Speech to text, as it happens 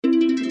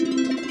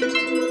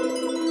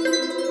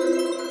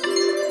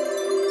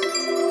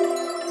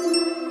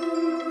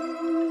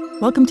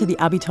Welcome to the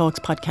Abbey Talks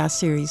podcast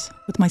series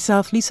with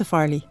myself, Lisa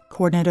Farley,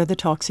 coordinator of the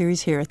talk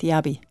series here at the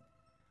Abbey.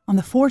 On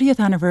the 40th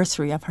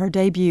anniversary of her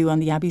debut on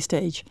the Abbey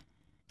stage,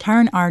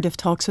 Karen Ardiff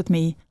talks with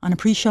me on a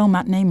pre-show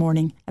matinee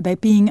morning about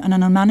being an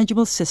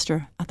unmanageable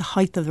sister at the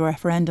height of the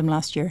referendum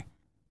last year,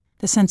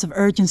 the sense of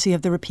urgency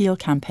of the repeal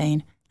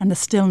campaign and the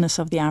stillness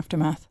of the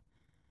aftermath.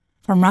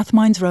 From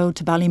Rathmines Road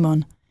to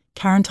Ballymun,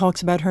 Karen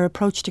talks about her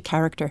approach to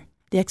character,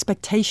 the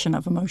expectation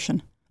of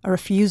emotion, a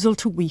refusal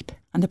to weep,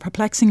 and the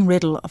perplexing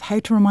riddle of how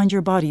to remind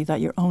your body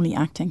that you're only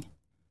acting.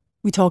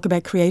 We talk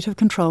about creative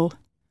control,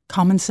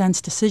 common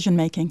sense decision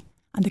making,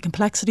 and the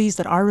complexities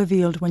that are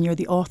revealed when you're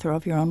the author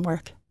of your own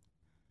work.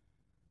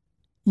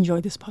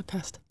 Enjoy this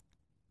podcast.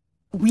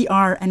 We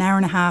are an hour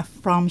and a half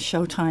from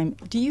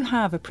showtime. Do you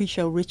have a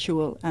pre-show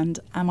ritual, and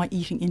am I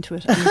eating into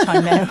it any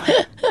time now?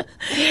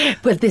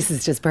 Well, this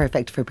is just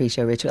perfect for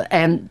pre-show ritual.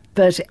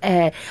 But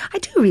I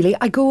do really.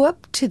 I go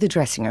up to the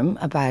dressing room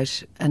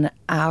about an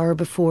hour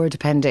before,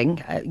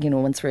 depending.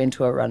 Once we're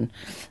into a run,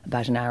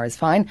 about an hour is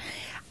fine.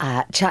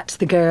 Chat to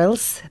the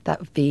girls. That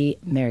would be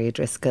Mary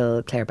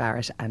O'Driscoll, Claire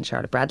Barrett and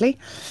Charlotte Bradley.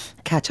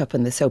 Catch up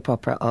on the soap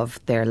opera of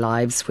their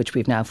lives, which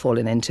we've now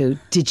fallen into.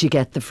 Did you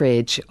get the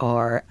fridge?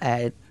 Or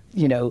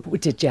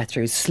did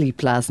Jethro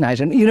sleep last night?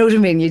 And you know what I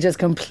mean? You're just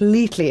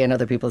completely in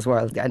other people's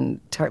world,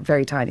 and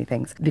very tiny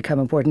things become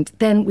important.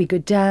 Then we go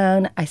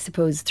down, I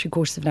suppose,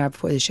 3/4 of an hour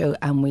before the show,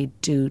 and we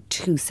do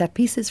 2 set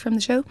pieces from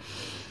the show.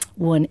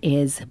 One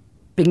is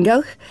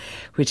Bingo,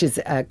 which is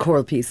a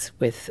choral piece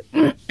with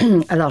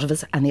a lot of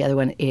us, and the other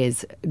one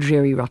is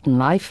Dreary Rotten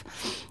Life,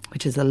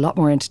 which is a lot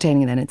more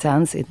entertaining than it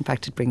sounds. In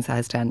fact, it brings the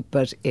house down,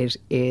 but it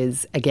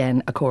is,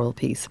 again, a choral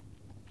piece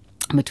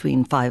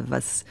between 5 of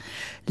us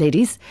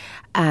ladies,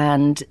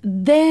 and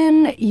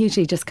then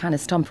usually just kind of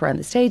stomp around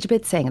the stage a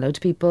bit, saying hello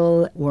to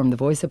people, warm the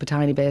voice up a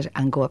tiny bit,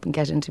 and go up and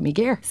get into me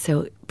gear.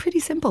 So pretty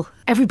simple.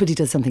 Everybody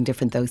does something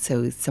different though.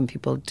 So some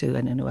people do,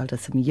 and Noelle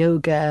does some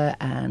yoga,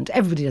 and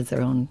everybody does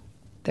their own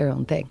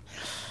thing.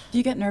 Do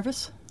you get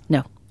nervous?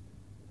 No,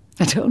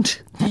 I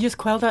don't. Do you just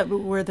quell that?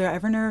 Were there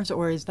ever nerves,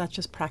 or is that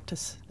just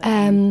practice?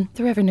 There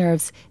were ever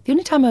nerves. The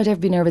only time I'd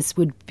ever be nervous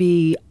would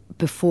be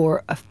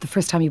before the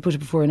first time you put it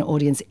before an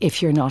audience,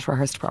 if you're not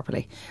rehearsed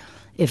properly,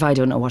 if I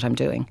don't know what I'm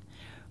doing.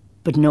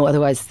 But no,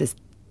 otherwise this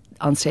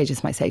on stage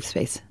is my safe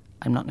space.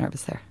 I'm not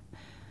nervous there,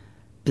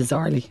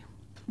 bizarrely.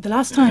 The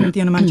last time the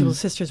Unmanageable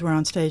Sisters were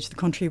on stage, the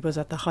country was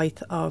at the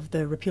height of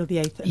the Repeal the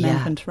Eighth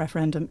Amendment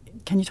referendum.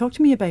 Can you talk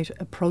to me about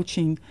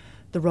approaching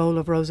the role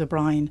of Rose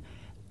O'Brien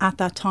at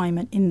that time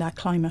and in that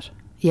climate?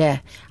 Yeah,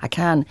 I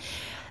can.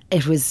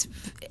 It's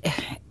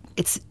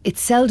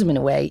seldom in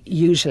a way,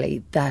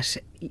 usually, that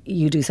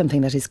you do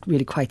something that is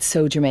really quite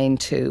so germane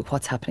to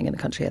what's happening in the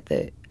country at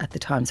the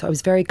time. So I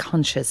was very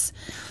conscious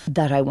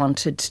that I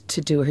wanted to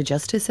do her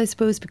justice, I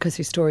suppose, because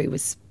her story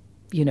was,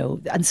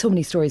 and so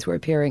many stories were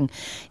appearing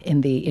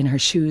in her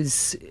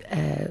shoes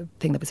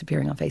thing that was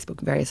appearing on Facebook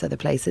and various other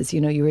places.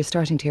 You were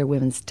starting to hear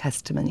women's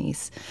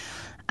testimonies,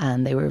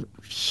 and they were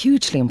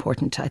hugely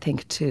important, I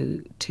think,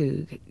 to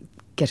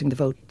getting the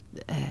vote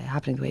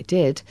happening the way it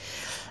did.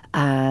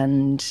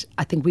 And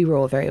I think we were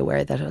all very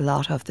aware that a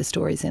lot of the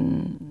stories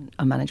in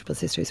Unmanageable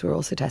Sisters were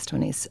also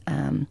testimonies.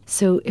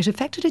 So it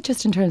affected it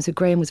just in terms of,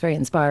 Graham was very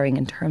inspiring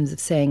in terms of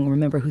saying,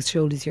 remember whose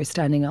shoulders you're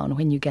standing on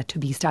when you get to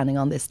be standing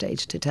on this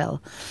stage to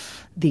tell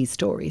these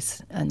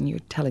stories. And you're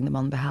telling them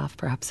on behalf,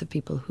 perhaps, of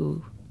people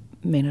who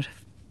may not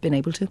have been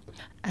able to.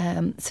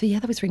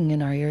 That was ringing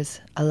in our ears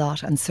a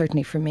lot. And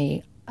certainly for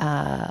me,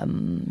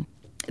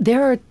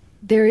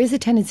 there is a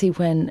tendency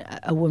when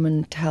a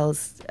woman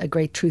tells a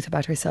great truth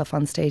about herself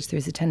on stage,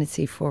 there's a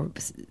tendency for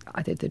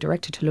either the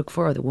director to look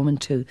for, or the woman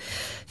to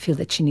feel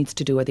that she needs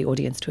to do, or the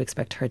audience to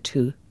expect her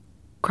to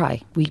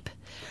cry, weep.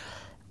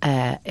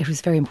 It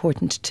was very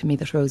important to me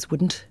that Rose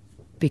wouldn't,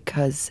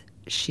 because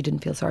she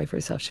didn't feel sorry for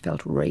herself. She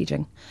felt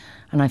raging.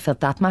 And I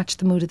felt that matched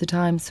the mood at the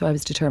time, so I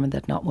was determined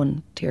that not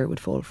one tear would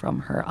fall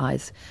from her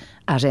eyes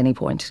at any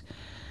point.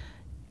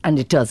 And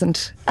it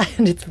doesn't.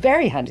 And it's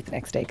very handy the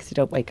next day, because you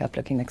don't wake up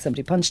looking like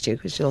somebody punched you,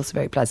 which is also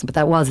very pleasant. But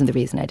that wasn't the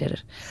reason I did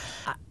it.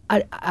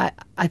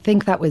 I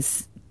think that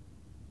was,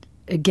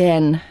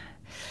 again,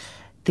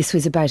 this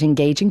was about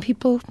engaging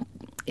people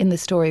in the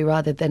story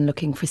rather than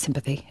looking for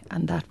sympathy.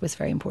 And that was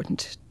very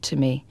important to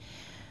me.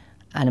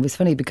 And it was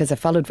funny because I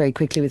followed very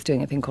quickly with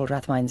doing a thing called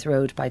Rathmines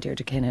Road by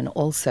Deirdre Kinnan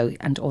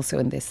also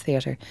in this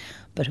theatre.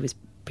 But it was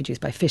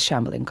produced by Fish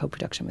Shamble in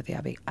co-production with the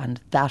Abbey,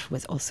 and that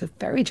was also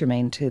very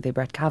germane to the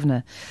Brett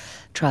Kavanagh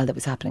trial that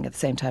was happening at the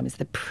same time. It's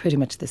pretty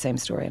much the same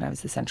story, and I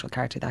was the central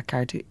character. That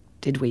character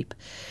did weep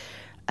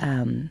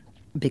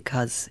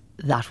because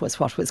that was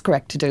what was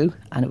correct to do,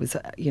 and it was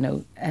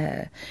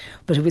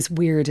but it was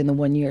weird in the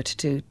 1 year to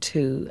do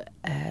 2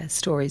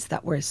 stories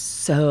that were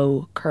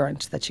so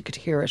current that you could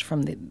hear it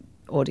from the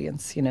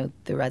audience,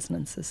 the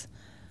resonances.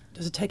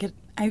 Does it take it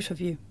out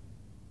of you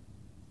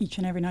each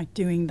and every night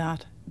doing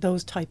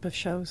those type of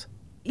shows,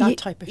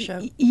 type of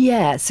show?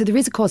 Yeah, so there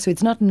is a cause. So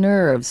it's not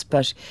nerves,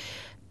 but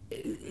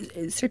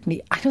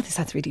certainly, I know this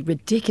sounds really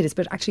ridiculous,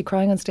 but actually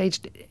crying on stage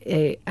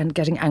and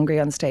getting angry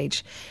on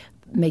stage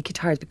make you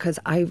tired, because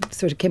I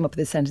sort of came up with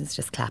this sentence,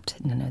 just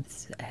clapped. No,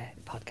 this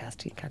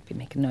podcast, you can't be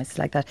making noises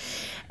like that.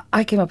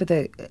 I came up with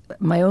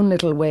my own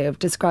little way of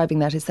describing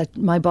that, is that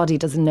my body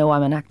doesn't know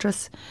I'm an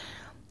actress.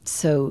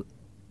 So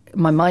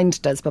my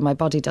mind does, but my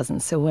body doesn't.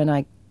 So when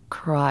I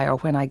cry or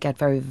when I get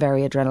very,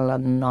 very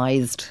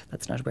adrenalinized,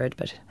 that's not a word,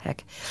 but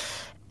heck,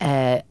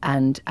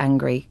 and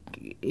angry,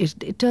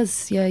 it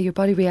does, yeah, your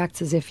body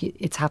reacts as if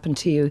it's happened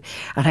to you.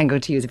 And I'm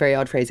going to use a very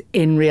odd phrase,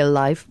 in real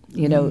life,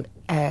 you know.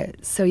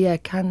 So yeah,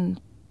 it can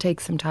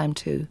take some time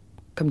to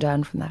come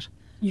down from that.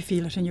 You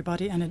feel it in your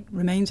body and it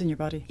remains in your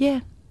body.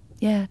 Yeah,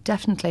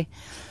 definitely.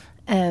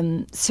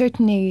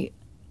 Certainly,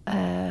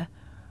 the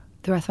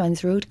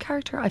Rathmines Road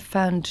character I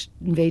found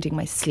invading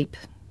my sleep.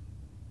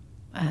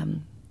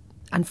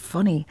 And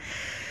funny,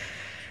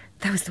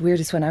 that was the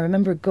weirdest one. I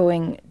remember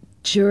going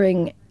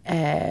during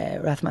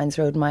Rathmines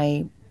Road.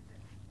 My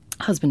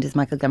husband is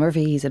Michael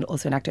Glenmurphy. He's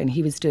also an actor, and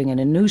he was doing a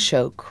new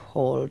show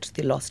called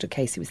The Lost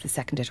Case. It was the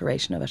second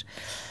iteration of it.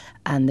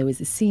 And there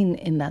was a scene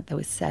in that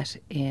was set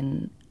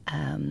in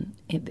a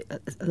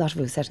lot of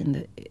it was set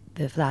in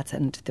the flats,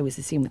 and there was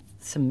a scene with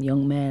some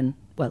young men,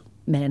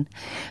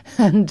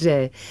 and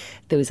there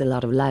was a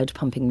lot of loud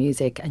pumping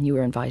music, and you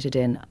were invited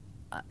in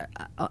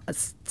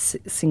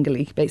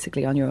singly,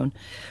 basically on your own.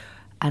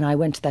 And I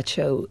went to that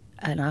show,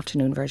 an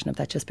afternoon version of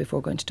that, just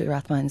before going to do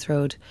Rathmines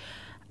Road,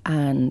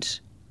 and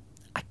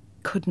I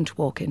couldn't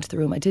walk into the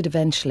room. I did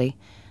eventually.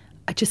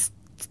 I just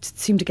it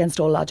seemed against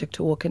all logic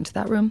to walk into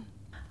that room.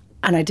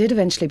 And I did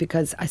eventually,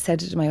 because I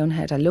said it in my own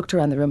head. I looked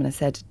around the room and I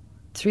said,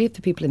 3 of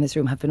the people in this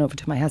room have been over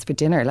to my house for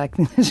dinner,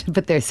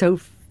 but they're so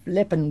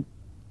flippin'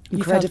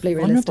 incredibly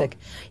realistic.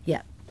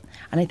 Yeah.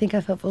 And I think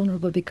I felt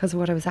vulnerable because of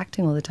what I was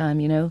acting all the time,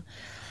 you know.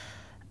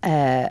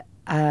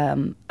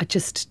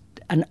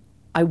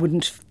 I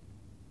wouldn't,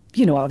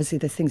 you know, obviously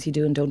there's things you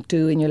do and don't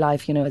do in your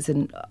life, you know, as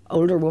an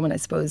older woman, I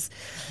suppose,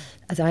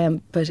 as I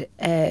am, but,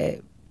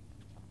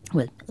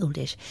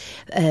 oldish.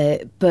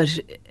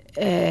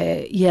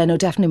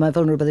 Definitely my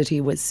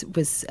vulnerability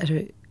was at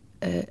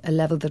a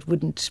level that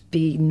wouldn't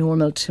be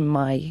normal to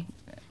my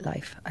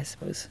life, I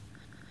suppose.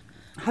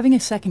 Having a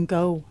second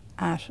go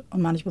at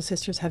Unmanageable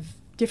Sisters, have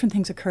different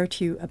things occurred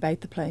to you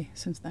about the play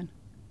since then?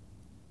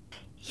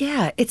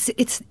 Yeah, it's.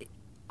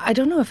 I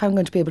don't know if I'm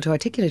going to be able to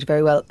articulate it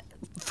very well.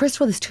 First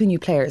of all, there's 2 new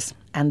players,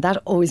 and that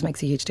always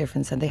makes a huge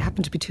difference. And they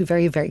happen to be 2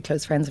 very, very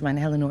close friends of mine,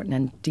 Helen Norton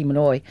and Dee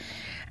Malloy.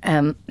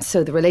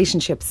 So the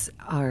relationships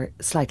are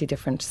slightly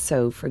different.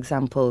 So, for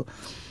example,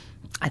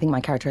 I think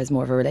my character has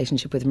more of a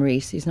relationship with Marie.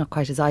 She's not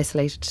quite as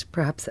isolated,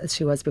 perhaps, as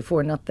she was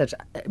before. Not that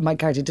my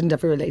character didn't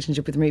have a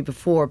relationship with Marie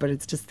before, but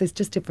there's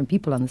just different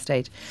people on the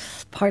stage.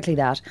 Partly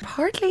that.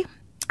 Partly,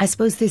 I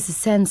suppose there's the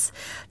sense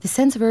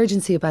of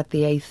urgency about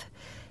the 8th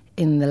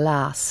in the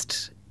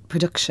last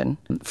production.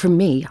 For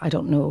me, I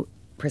don't know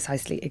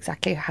precisely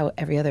exactly how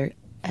every other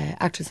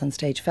actress on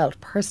stage felt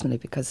personally,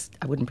 because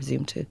I wouldn't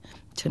presume to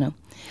know.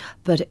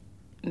 But it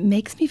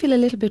makes me feel a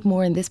little bit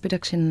more in this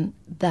production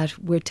that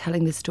we're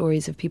telling the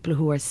stories of people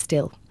who are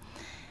still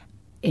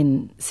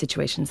in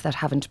situations that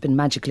haven't been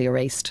magically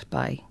erased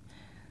by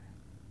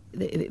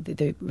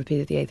the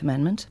repeal of the 8th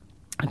Amendment.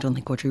 I don't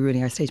think Audrey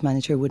Rooney, our stage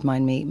manager, would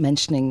mind me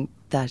mentioning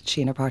that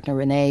she and her partner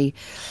Renee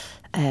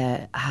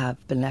have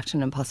been left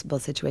in an impossible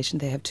situation.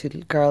 They have 2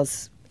 little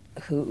girls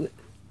who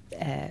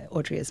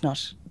Audrey is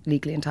not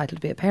legally entitled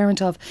to be a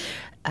parent of,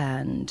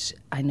 and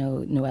I know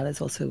Noelle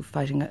is also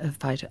fighting a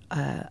fight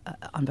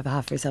on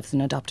behalf of herself as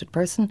an adopted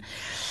person.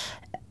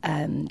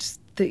 And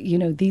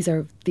these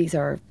are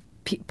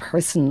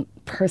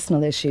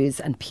personal issues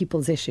and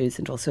people's issues,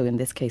 and also in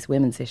this case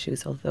women's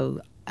issues,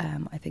 although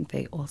I think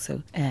they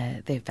also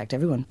they affect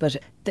everyone, but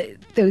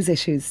those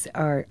issues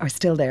are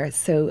still there.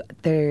 So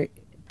there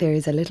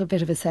is a little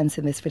bit of a sense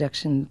in this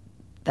production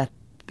that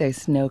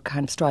there's no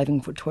kind of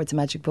striving towards a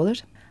magic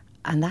bullet,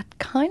 and that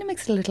kind of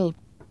makes it a little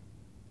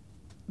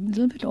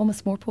bit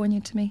almost more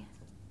poignant to me.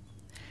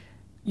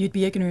 You'd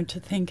be ignorant to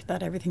think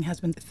that everything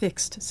has been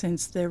fixed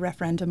since the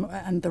referendum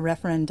and the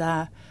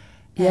referenda.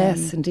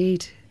 Yes,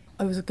 indeed.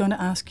 I was going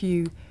to ask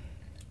you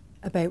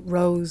about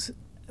Rose,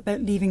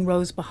 about leaving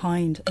Rose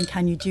behind, and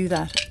can you do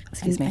that?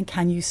 Excuse me. And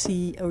can you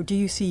see, or do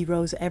you see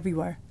Rose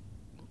everywhere?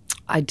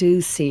 I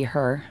do see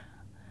her.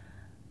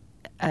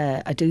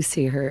 I do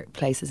see her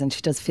places, and she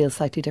does feel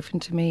slightly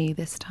different to me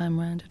this time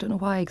round. I don't know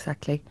why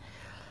exactly.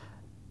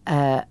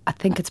 I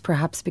think it's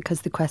perhaps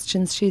because the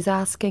questions she's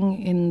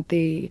asking in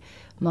the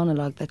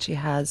monologue that she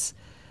has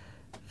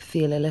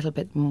feel a little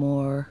bit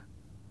more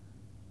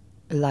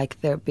like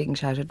they're being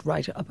shouted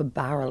right up a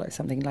barrel or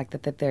something like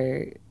that. That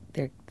they're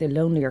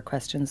lonelier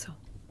questions,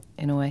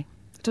 in a way.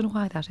 I don't know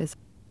why that is.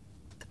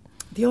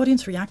 The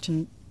audience's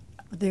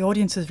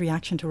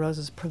reaction to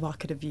Rose's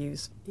provocative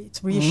views,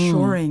 it's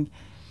reassuring.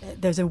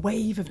 There's a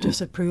wave of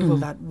disapproval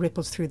that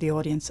ripples through the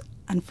audience,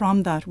 and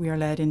from that we are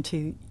led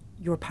into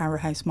your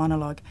powerhouse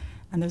monologue,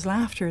 and there's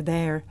laughter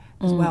there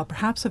as well,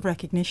 perhaps of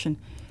recognition.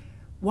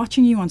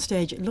 Watching you on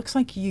stage, it looks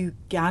like you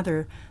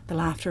gather the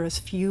laughter as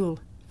fuel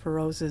for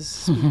Rose's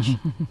speech.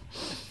 I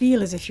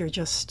feel as if you're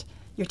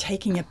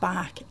taking it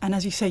back, and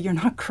as you say, you're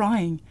not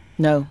crying.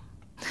 No.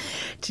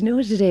 Do you know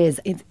what it is?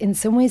 In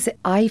some ways,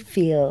 I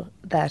feel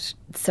that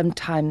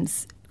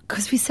sometimes,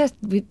 because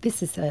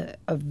this is a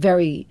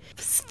very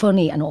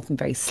funny and often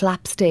very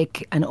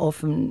slapstick and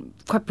often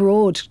quite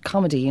broad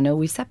comedy, you know,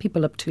 we set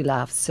people up to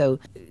laugh. So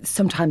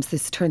sometimes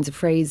this turns a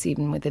phrase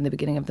even within the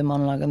beginning of the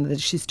monologue, and that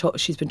she's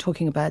been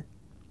talking about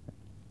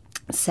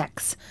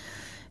sex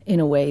in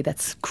a way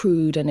that's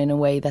crude and in a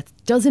way that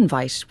does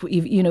invite,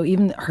 you know,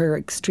 even her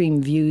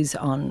extreme views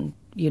on,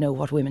 you know,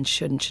 what women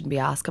should and shouldn't be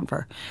asking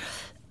for,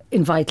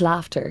 invite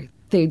laughter.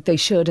 They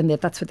should, and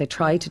that's what they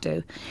try to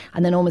do.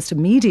 And then almost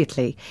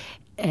immediately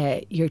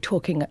you're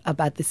talking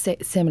about the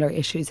similar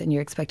issues and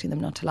you're expecting them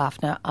not to laugh.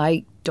 Now,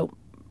 I don't,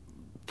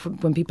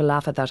 when people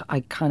laugh at that, I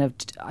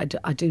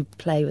do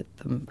play with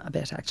them a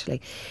bit,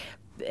 actually,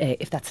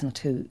 if that's not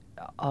too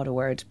odd a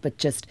word, but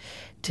just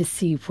to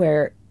see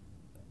where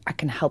I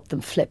can help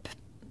them flip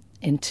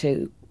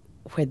into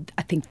where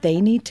I think they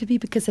need to be,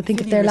 because I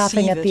think if they're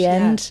laughing at the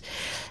end,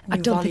 I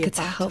don't think it's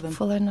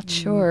helpful. I'm not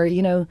sure,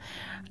 you know.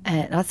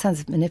 That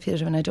sounds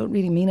manipulative, and I don't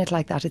really mean it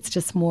like that. It's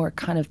just more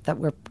kind of that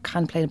we're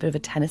kind of playing a bit of a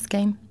tennis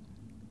game.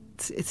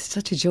 It's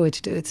such a joy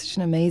to do. It's such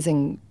an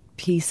amazing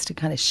piece to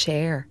kind of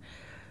share,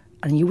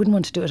 and you wouldn't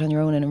want to do it on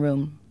your own in a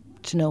room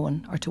to no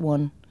one or to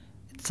one.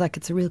 It's like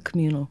it's a real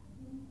communal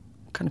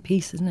kind of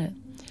piece, isn't it?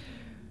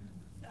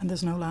 And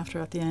there's no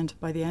laughter at the end.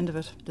 By the end of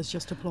it, there's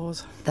just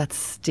applause.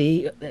 That's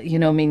you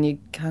know, I mean, you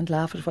can't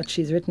laugh at what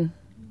she's written.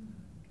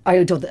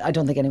 I don't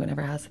think anyone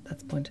ever has.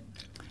 That's the point.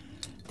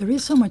 There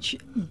is so much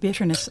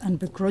bitterness and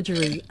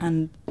begrudgery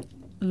and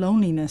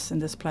loneliness in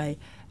this play,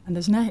 and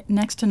there's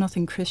next to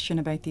nothing Christian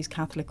about these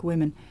Catholic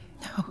women.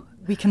 No.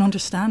 We can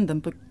understand them,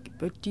 but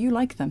do you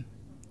like them?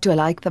 Do I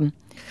like them?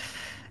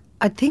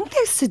 I think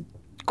there's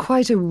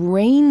quite a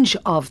range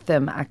of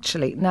them,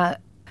 actually. Now,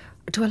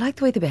 do I like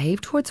the way they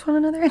behave towards one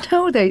another?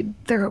 No,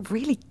 they're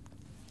really,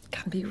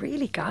 can be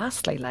really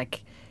ghastly.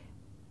 Like,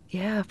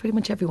 yeah, pretty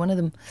much every one of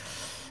them.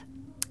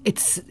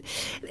 It's,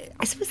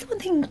 I suppose the one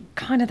thing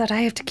kind of that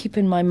I have to keep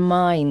in my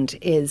mind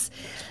is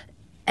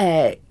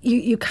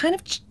you kind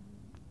of,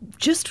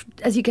 just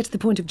as you get to the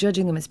point of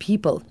judging them as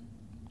people,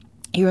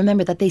 you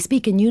remember that they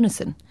speak in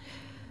unison.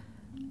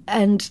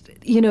 And,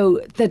 you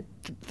know, that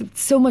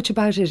so much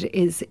about it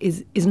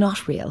is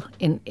not real.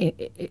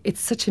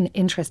 It's such an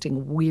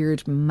interesting,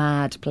 weird,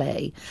 mad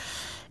play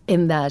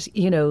in that,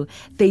 you know,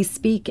 they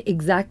speak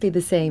exactly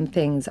the same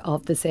things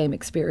of the same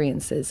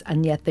experiences,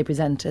 and yet they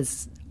present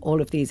as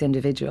all of these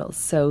individuals.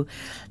 So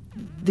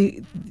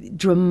the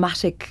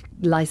dramatic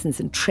license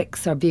and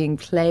tricks are being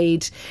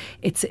played.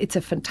 It's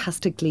a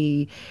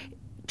fantastically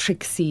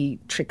tricksy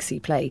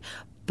play.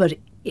 But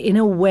in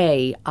a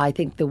way, I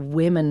think the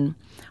women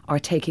are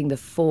taking the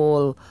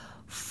fall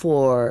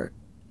for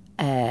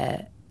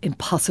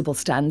impossible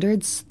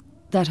standards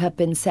that have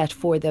been set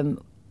for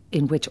them,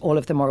 in which all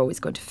of them are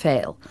always going to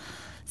fail.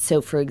 So,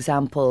 for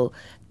example,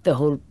 the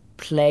whole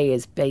play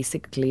is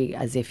basically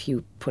as if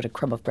you put a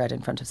crumb of bread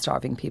in front of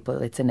starving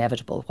people. It's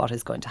inevitable what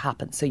is going to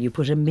happen. So you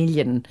put 1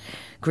 million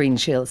Green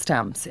Shield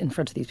stamps in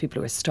front of these people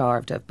who are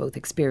starved of both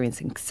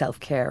experiencing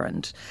self-care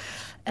and,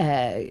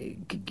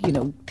 you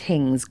know,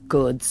 things,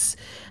 goods,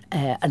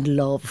 and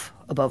love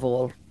above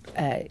all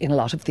in a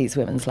lot of these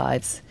women's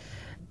lives.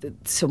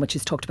 So much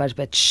is talked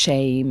about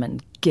shame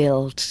and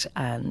guilt,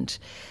 and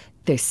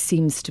there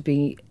seems to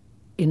be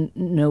in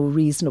no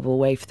reasonable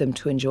way for them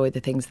to enjoy the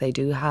things they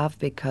do have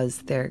because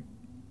they're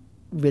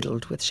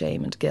riddled with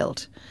shame and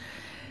guilt.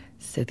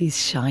 So these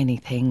shiny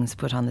things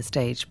put on the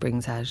stage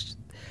brings out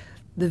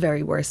the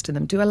very worst in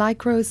them. Do I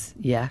like Rose?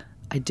 Yeah,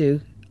 I do.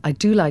 I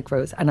do like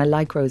Rose, and I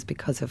like Rose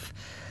because of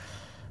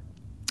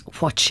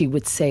what she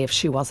would say if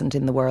she wasn't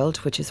in the world,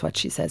 which is what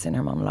she says in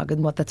her monologue.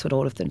 And that's what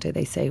all of them do.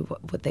 They say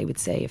what they would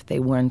say if they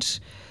weren't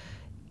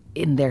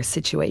in their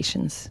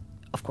situations.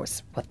 Of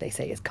course, what they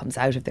say comes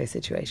out of their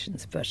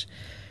situations, but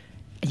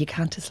you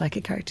can't dislike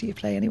a character you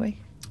play anyway.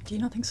 Do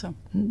you not think so?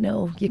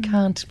 No, you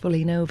can't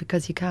fully know,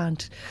 because you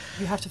can't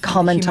have to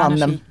comment on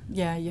them.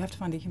 Yeah, you have to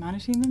find the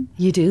humanity in them.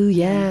 You do,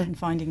 yeah. And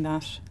finding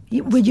that.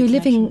 Well, you're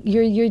living,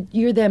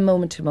 you're there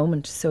moment to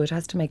moment, so it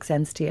has to make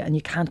sense to you, and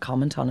you can't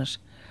comment on it.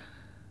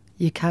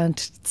 You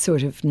can't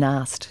sort of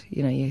nast.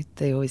 You know,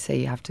 they always say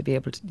you have to be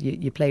able to.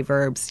 You play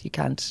verbs. You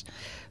can't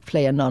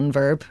play a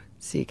non-verb,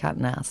 so you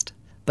can't nast.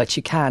 But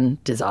you can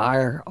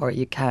desire, or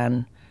you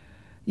can,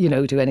 you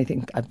know, do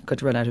anything. I'm going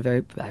to run out of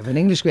verb. I have an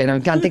English grade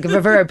and I can't think of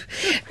a verb.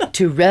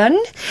 To run?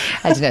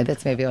 I don't know,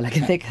 that's maybe all I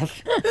can think of.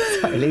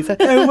 Sorry, Lisa.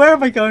 Where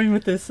am I going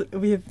with this?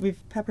 We've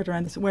peppered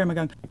around this. Where am I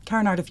going?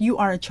 Karen Ardif, you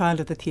are a child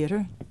of the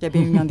theatre,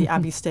 debuting on the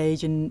Abbey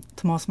stage in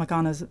Tomás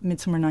McDonagh's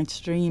Midsummer Night's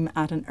Dream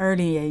at an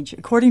early age.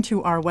 According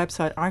to our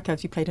website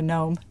archives, you played a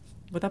gnome.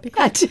 Would that be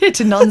correct?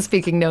 To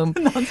non-speaking gnome.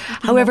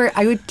 However,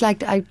 I'd like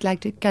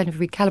to kind of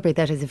recalibrate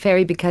that as a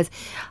fairy, because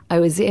I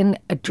was in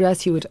a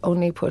dress you would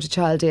only put a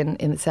child in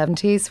the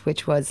 70s,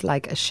 which was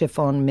like a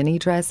chiffon mini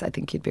dress. I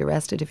think you'd be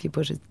arrested if you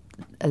put an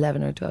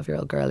 11 or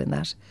 12-year-old girl in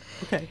that.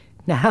 Okay.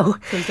 Now.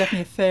 So it's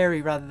definitely a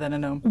fairy rather than a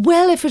gnome.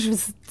 Well, if it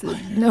was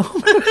no,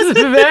 it was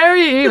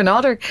very even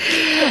odder.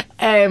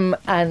 And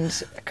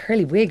a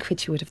curly wig,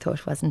 which you would have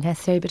thought wasn't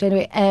necessary. But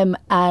anyway,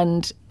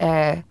 and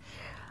that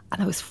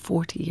was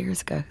 40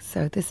 years ago.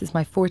 So this is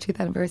my 40th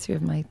anniversary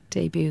of my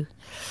debut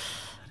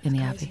in the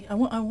Abbey. I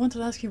wanted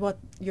to ask you what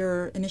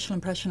your initial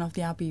impression of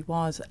the Abbey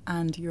was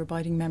and your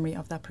abiding memory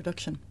of that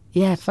production.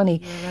 Yeah, funny.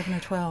 You were 11 or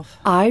 12.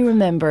 I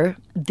remember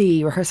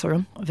the rehearsal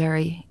room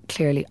very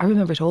clearly. I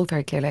remember it all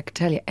very clearly. I could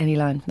tell you any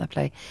line from that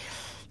play.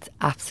 It's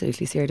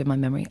absolutely seared in my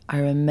memory. I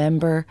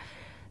remember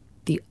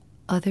the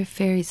other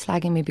fairies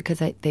slagging me because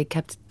they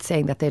kept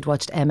saying that they'd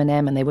watched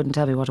M&M and they wouldn't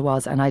tell me what it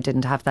was, and I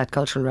didn't have that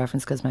cultural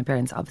reference because my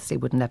parents obviously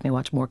wouldn't let me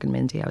watch Mork and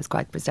Mindy. I was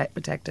quite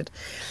protected,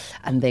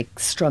 and they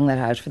strung that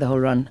out for the whole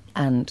run,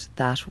 and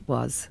that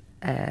was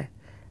an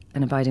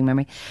abiding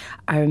memory.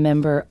 I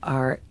remember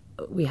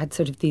we had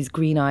sort of these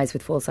green eyes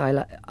with false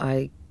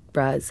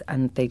eyebrows,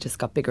 and they just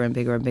got bigger and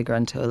bigger and bigger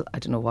until I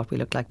don't know what we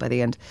looked like by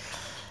the end.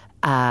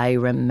 I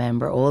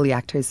remember all the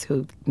actors,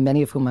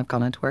 many of whom I've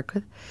gone on to work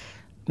with,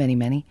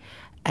 many.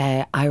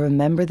 I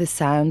remember the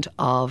sound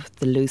of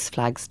the loose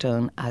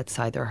flagstone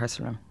outside the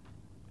rehearsal room.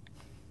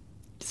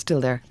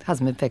 Still there. It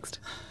hasn't been fixed.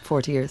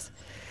 40 years.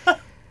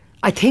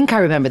 I think I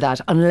remember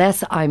that,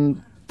 unless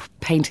I'm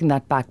painting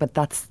that back, but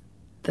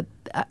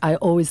I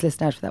always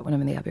listen out for that when I'm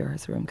in the Abbey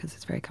rehearsal room because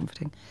it's very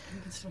comforting.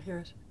 You can still hear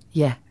it.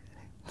 Yeah.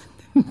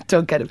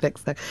 Don't get it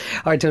fixed though.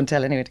 Or don't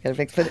tell anyone to get it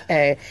fixed. But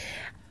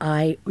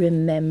I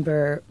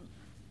remember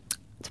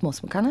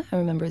Tomás McConaughey. I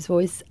remember his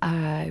voice.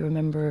 I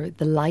remember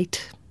the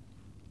light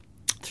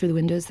through the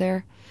windows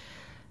there.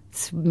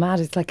 It's mad.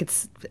 It's like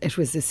it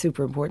was a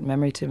super important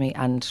memory to me,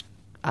 and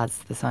as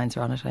the signs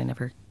are on it, I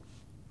never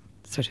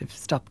sort of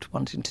stopped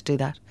wanting to do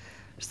that.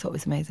 I just thought it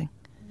was amazing.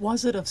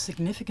 Was it of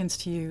significance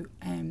to you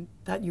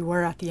that you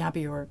were at the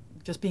Abbey, or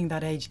just being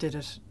that age, did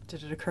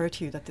it occur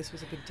to you that this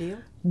was a big deal?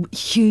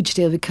 Huge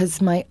deal, because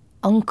my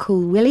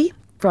Uncle Willie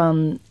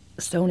from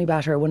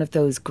Stoneybatter, one of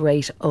those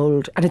great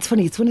old, and it's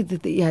funny, it's one of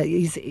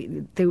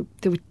they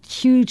were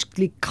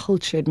hugely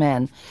cultured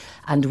men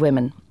and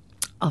women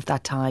of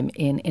that time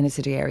in inner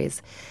city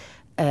areas.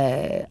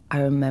 I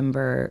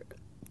remember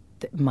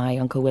my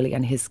Uncle Willie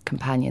and his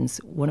companions,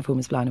 one of whom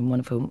was blind and one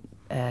of whom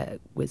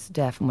was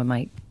deaf, and when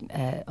my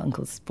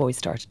uncle's voice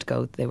started to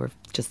go, they were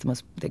just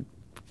the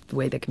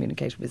way they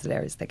communicated was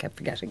hilarious. They kept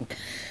forgetting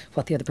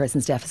what the other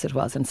person's deficit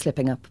was and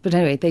slipping up. But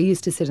anyway, they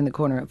used to sit in the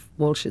corner of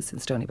Walsh's in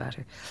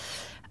Stoneybatter,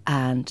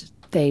 and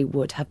they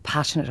would have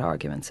passionate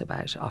arguments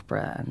about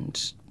opera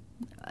and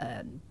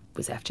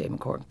was F.J.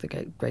 McCormick the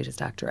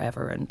greatest actor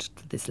ever, and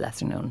this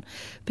lesser known,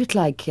 bit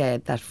like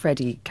that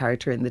Freddie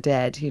character in The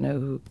Dead,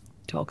 who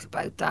talks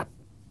about that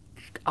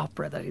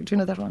opera. Do you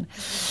know that one?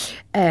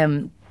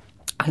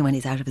 When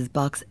he's out of his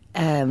box.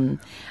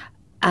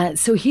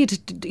 So he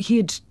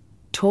had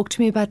talked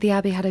to me about the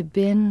Abbey. Had I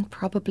been,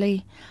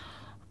 probably.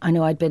 I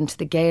know I'd been to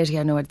the Gaiety.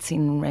 I know I'd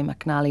seen Ray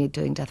McNally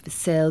doing Death of a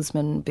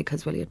Salesman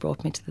because Willie had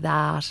brought me to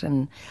that.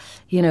 And,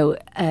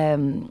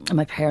 and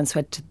my parents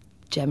went to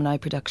Gemini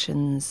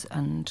Productions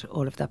and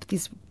all of that. But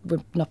these were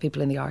not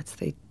people in the arts.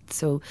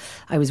 So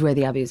I was where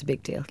the Abbey was a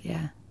big deal,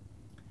 yeah.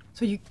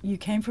 So you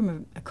came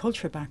from a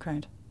culture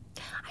background?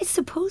 I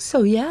suppose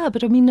so, yeah.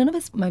 But I mean, none of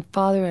us, my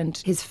father and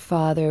his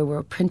father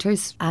were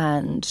printers,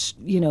 and,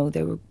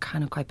 they were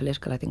kind of quite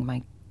political. I think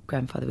my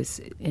grandfather was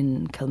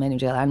in Kilmainham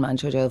Jail and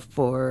Manchester Jail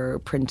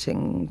for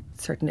printing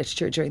certain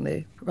literature during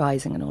the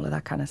Rising and all of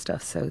that kind of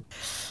stuff. So,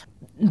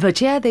 but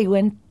yeah, they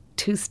went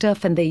to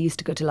stuff, and they used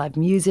to go to live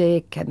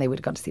music, and they would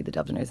have gone to see the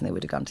Dubliners, and they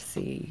would have gone to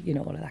see,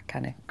 all of that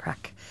kind of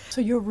crack.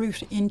 So your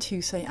route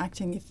into, say,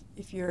 acting,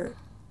 if you're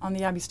on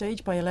the Abbey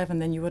stage by 11,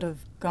 then you would have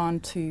gone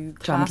to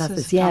drama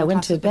classes. Yeah, I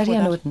went to Betty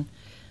Ann Norton.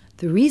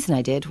 The reason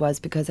I did was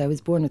because I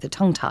was born with a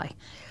tongue tie.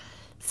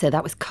 So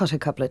that was cut a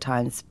couple of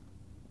times,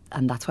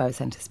 and that's why I was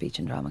sent to speech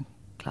and drama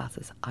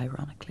classes,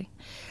 ironically.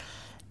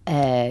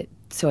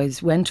 So I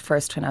went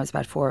first when I was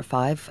about 4 or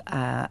 5,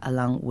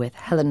 along with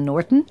Helen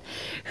Norton,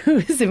 who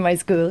was in my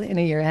school in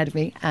a year ahead of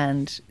me.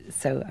 And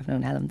so I've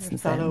known Helen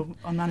since then. Fellow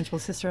unmanageable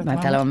sister at the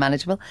moment. My fellow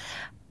unmanageable.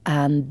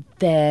 And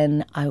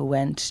then I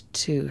went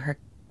to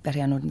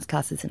Betty Ann Norton's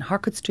classes in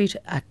Harcourt Street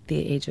at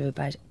the age of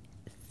about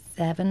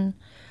 7,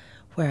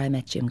 where I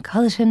met Jim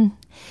Culleton,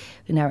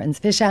 who now runs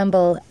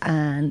Fishamble,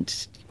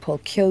 and Paul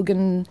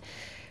Keoghan,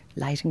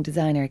 lighting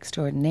designer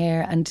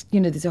extraordinaire. And,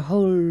 there's a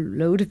whole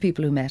load of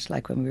people who met,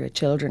 like when we were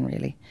children,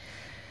 really,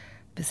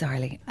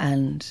 bizarrely.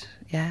 And,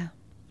 yeah.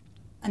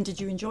 And did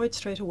you enjoy it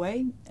straight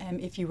away,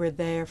 if you were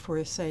there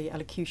for, say,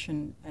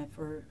 elocution,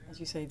 for, as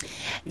you say...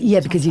 Yeah,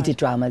 because you did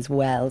drama as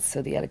well,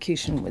 so the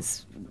elocution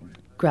was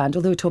grand.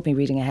 Although it taught me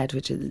reading ahead,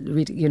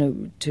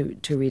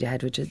 to read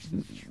ahead, which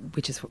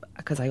is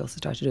because I also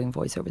started doing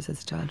voiceovers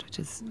as a child, which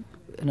is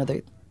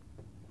another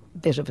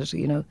bit of it,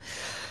 A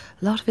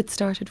lot of it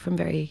started from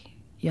very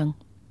young.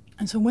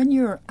 And so when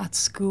you're at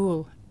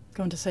school,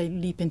 going to say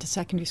leap into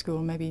secondary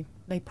school, maybe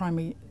late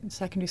primary,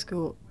 secondary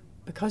school,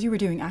 because you were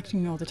doing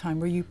acting all the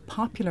time, were you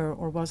popular,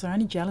 or was there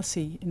any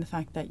jealousy in the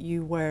fact that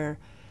you were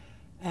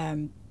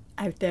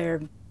out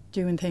there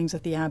doing things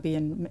at the Abbey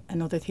and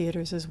other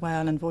theatres as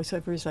well, and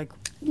voiceovers? Like,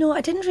 no,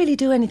 I didn't really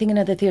do anything in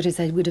other theatres.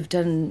 I would have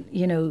done,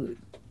 you know,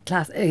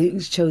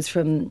 shows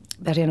from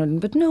Betty and Odin.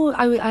 But no,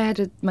 I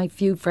had my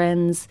few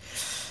friends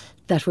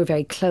that were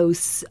very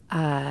close.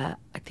 I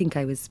think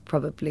I was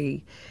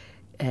probably,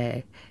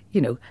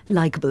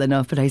 likeable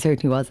enough, but I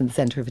certainly wasn't the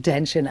centre of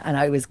attention. And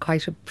I was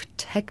quite a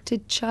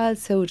protected child,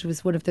 so it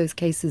was one of those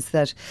cases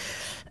that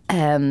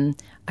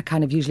I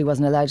kind of usually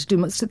wasn't allowed to do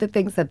most of the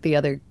things that the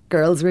other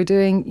girls were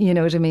doing, you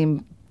know what I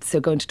mean? So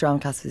going to drama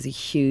class was a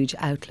huge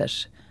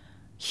outlet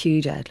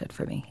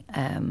for me.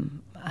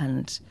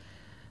 And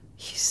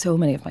so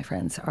many of my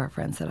friends are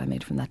friends that I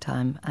made from that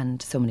time,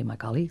 and so many of my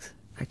colleagues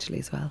actually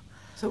as well.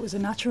 So it was a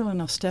natural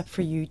enough step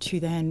for you to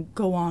then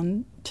go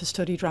on to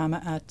study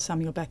drama at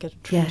Samuel Beckett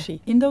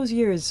Trinity. Yeah. In those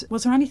years,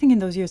 was there anything in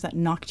those years that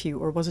knocked you,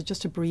 or was it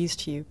just a breeze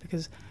to you?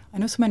 Because I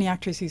know so many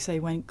actors who say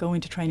go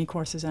into training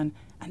courses and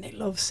they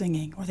love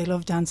singing or they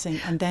love dancing,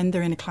 and then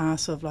they're in a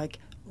class of like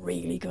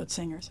really good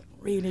singers,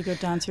 really good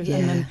dancers,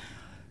 and then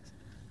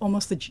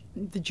almost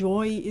the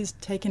joy is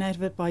taken out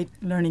of it by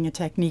learning a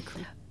technique.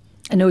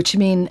 I know what you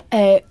mean.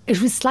 It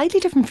was slightly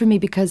different for me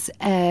because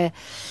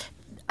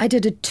I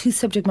did a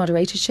 2-subject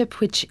moderatorship,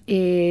 which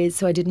is,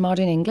 so I did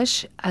modern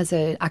English as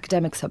an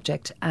academic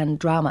subject and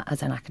drama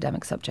as an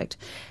academic subject.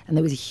 And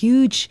there was a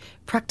huge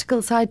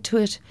practical side to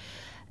it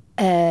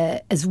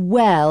as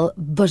well,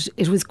 but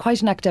it was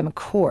quite an academic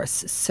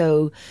course.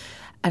 So,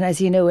 and as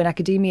you know, in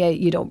academia,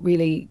 you don't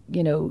really,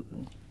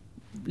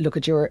 look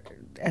at your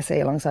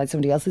essay alongside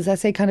somebody else's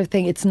essay kind of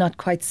thing. It's not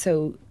quite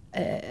so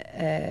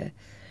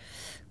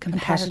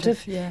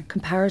competitive.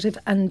 Comparative.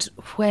 And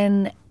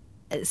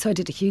so I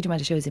did a huge amount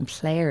of shows in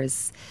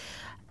players,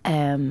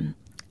 and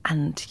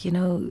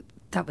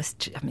that was,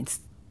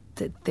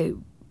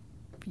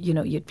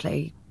 you'd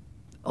play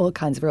all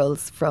kinds of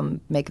roles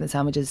from making the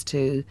sandwiches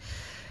to,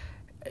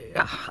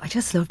 I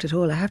just loved it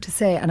all, I have to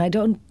say. And I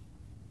don't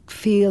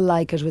feel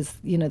like it was,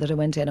 that I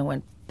went in and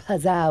went,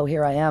 pazzow,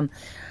 here I am.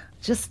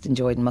 Just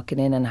enjoyed mucking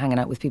in and hanging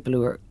out with people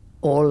who were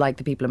all like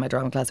the people in my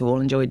drama class who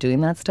all enjoyed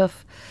doing that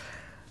stuff.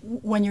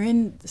 When you're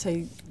in,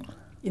 say,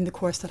 in the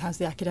course that has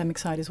the academic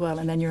side as well,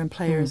 and then you're in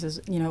players,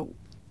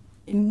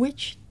 in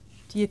which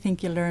do you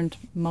think you learned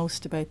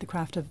most about the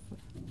craft of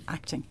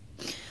acting?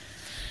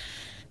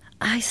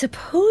 I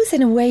suppose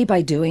in a way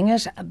by doing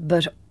it,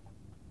 but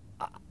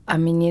I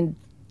mean,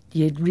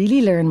 you'd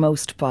really learn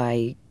most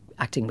by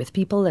acting with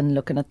people and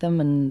looking at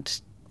them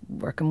and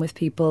working with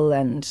people,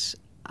 and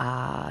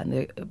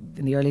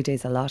in the early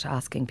days a lot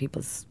asking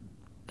people's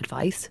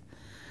advice.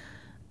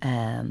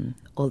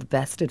 All the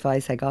best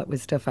advice I got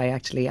was stuff I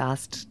actually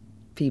asked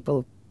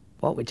people,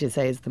 what would you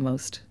say is the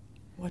most?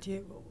 Do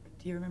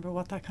you remember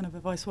what that kind of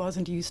advice was,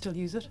 and do you still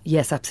use it?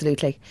 Yes,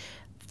 absolutely.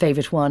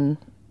 Favourite one,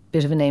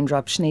 bit of a name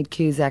drop, Sinead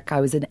Cusack. I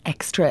was an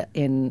extra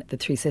in The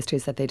Three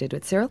Sisters that they did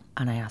with Cyril,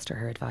 and I asked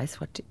her advice,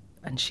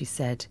 and she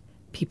said,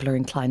 people are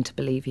inclined to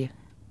believe you.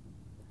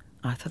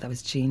 I thought that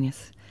was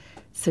genius.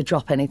 So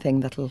drop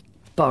anything that'll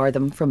bar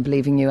them from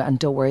believing you, and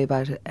don't worry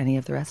about any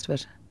of the rest of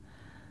it.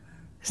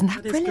 Isn't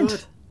that brilliant?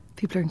 Good.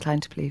 People are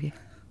inclined to believe you.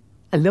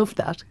 I love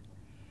that.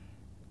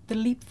 The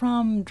leap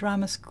from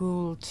drama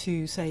school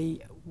to, say,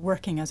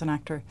 working as an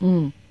actor,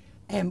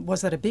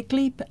 was that a big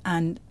leap?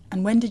 And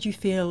when did you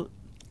feel,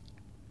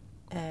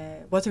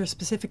 was there a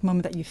specific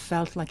moment that you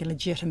felt like a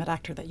legitimate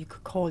actor, that you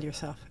could call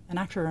yourself an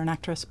actor or an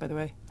actress, by the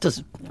way?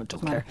 Doesn't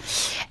matter.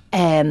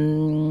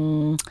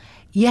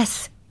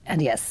 Yes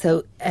and yes.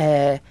 So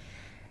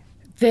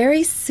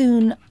very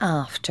soon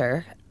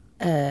after,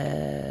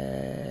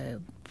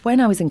 when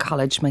I was in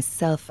college,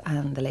 myself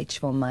and the late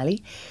Siobhan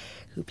Miley,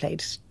 who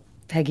played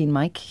Peggy and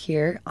Mike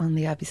here on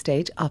the Abbey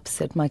stage,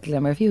 opposite Michael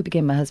Murphy, who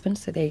became my husband.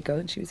 So there you go.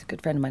 And she was a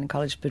good friend of mine in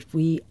college. But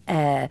we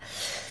had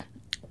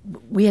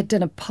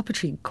done a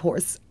puppetry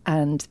course,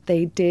 and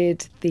they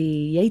did the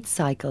Yates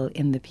cycle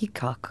in the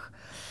Peacock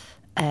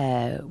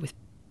with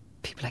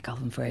people like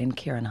Alvin Frey,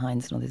 Kieran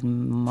Hines, and all these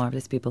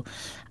marvellous people.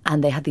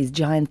 And they had these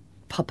giant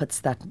puppets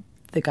that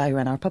the guy who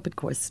ran our puppet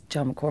course,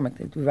 John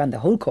McCormick, who ran the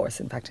whole course,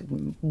 in fact, a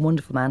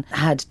wonderful man,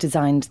 had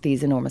designed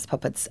these enormous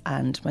puppets,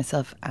 and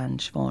myself and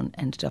Siobhan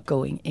ended up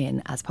going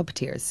in as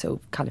puppeteers,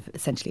 so kind of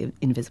essentially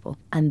invisible.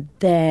 And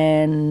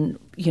then,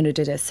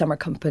 did a summer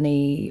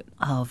company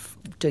of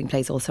doing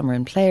plays all summer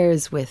in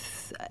Players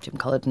with Jim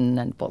Culloden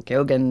and Paul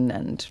Keoghan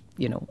and,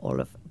 all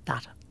of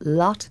that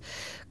lot,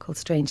 called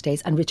Strange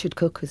Days, and Richard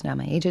Cook, who's now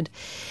my agent.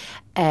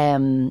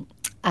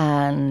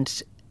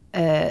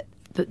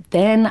 But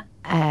then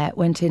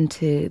went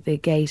into the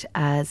Gate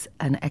as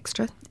an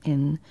extra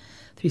in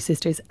Three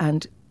Sisters,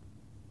 and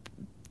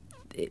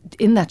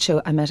in that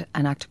show I met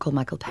an actor called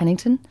Michael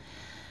Pennington,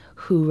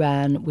 who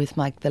ran with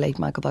the late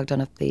Michael Bogdan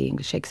of the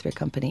English Shakespeare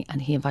Company,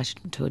 and he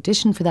invited me to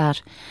audition for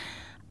that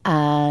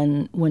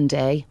and one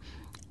day,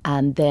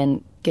 and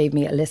then gave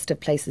me a list of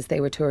places they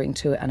were touring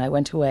to, and I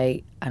went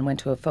away and went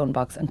to a phone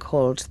box and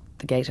called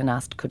the Gate and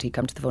asked could he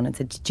come to the phone, and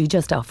said, did you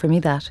just offer me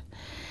that?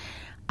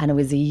 And it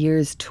was a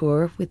year's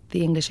tour with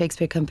the English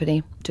Shakespeare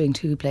Company, doing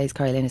 2 plays,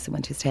 Coriolanus and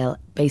Winter's Tale,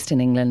 based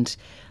in England,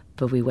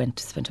 But we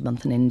spent a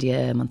month in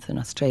India, a month in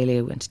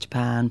Australia, went to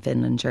Japan,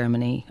 Finland,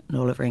 Germany, and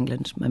all over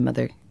England. My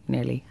mother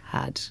nearly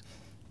had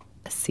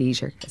a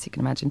seizure, as you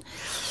can imagine.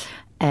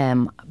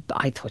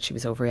 I thought she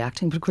was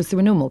overreacting, but of course there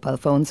were no mobile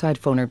phones, so I'd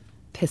phone her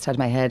pissed out of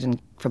my head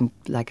and from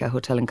like a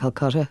hotel in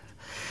Calcutta,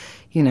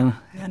 you know.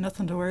 Yeah,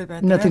 nothing to worry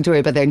about. Nothing to worry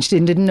about there, and she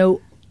didn't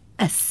know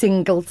a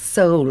single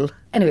soul.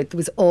 Anyway, there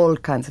was all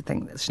kinds of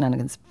things,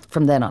 shenanigans.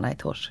 From then on, I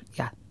thought,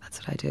 yeah, that's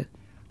what I do.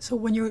 So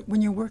when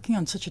you're working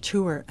on such a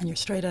tour and you're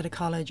straight out of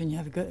college and you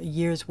have a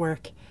year's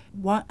work,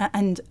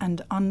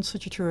 and on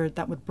such a tour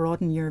that would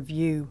broaden your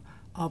view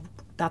of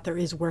that there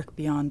is work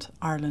beyond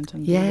Ireland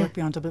and work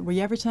beyond Dublin. Were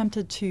you ever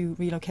tempted to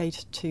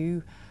relocate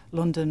to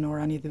London or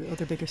any of the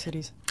other bigger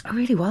cities? I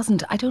really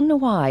wasn't. I don't know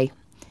why.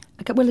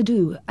 Well, I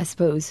do, I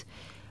suppose.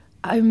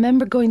 I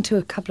remember going to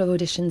a couple of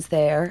auditions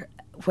there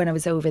when I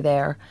was over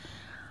there,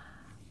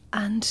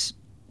 and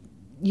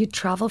you'd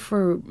travel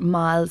for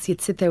miles, you'd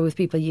sit there with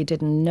people you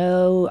didn't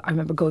know. I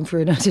remember going for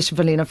an audition,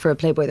 funny enough, for a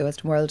Playboy the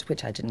Western World,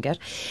 which I didn't get,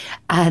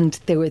 and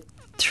there were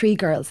 3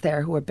 girls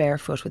there who were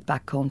barefoot with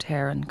back-combed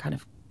hair and kind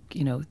of,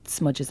 you know,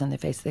 smudges on their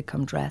face. They'd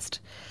come dressed,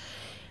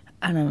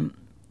 and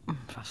I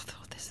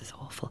thought, this is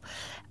awful.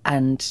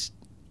 And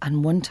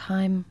one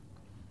time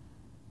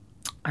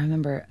I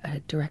remember a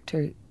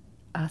director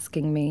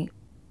asking me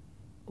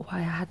why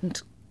I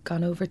hadn't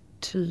gone over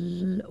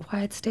to, why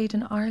I'd stayed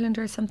in Ireland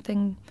or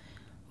something,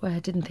 why I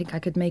didn't think I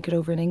could make it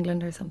over in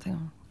England or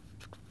something.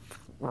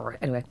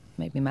 Anyway,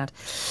 made me mad.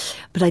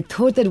 But I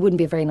thought that it wouldn't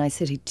be a very nice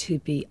city to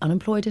be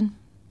unemployed in.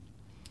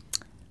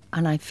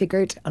 And I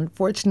figured,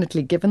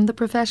 unfortunately, given the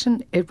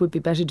profession, it would be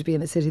better to be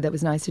in a city that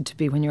was nicer to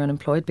be when you're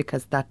unemployed,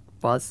 because that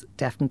was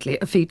definitely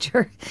a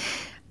feature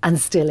and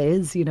still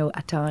is, you know,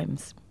 at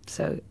times.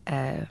 So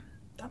that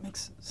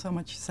makes so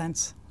much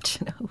sense.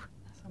 You know,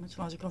 so much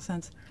logical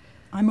sense.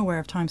 I'm aware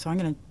of time, so I'm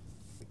going to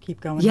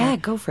keep going. Yeah,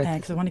 go for it.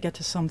 Because I want to get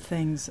to some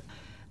things.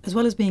 As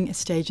well as being a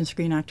stage and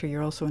screen actor,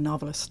 you're also a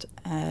novelist,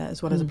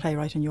 as well as a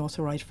playwright, and you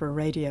also write for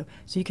radio.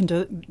 So you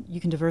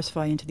can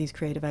diversify into these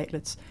creative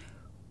outlets.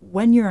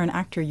 When you're an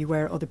actor, you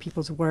wear other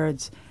people's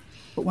words,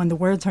 but when the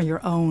words are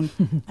your own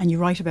and you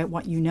write about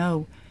what you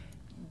know,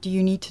 do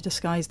you need to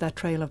disguise that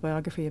trail of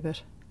biography a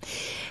bit?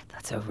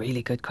 That's a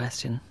really good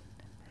question.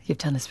 You've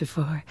done this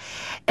before.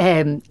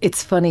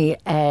 It's funny.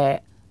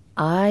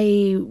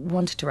 I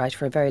wanted to write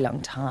for a very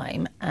long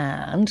time,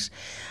 and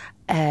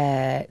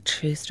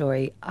true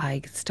story,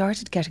 I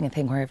started getting a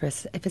thing where if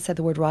it said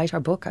the word write or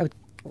book, my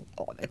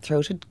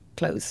throat would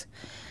close.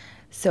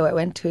 So I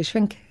went to a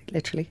shrink,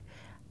 literally,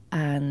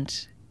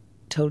 and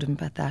told him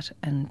about that,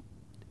 and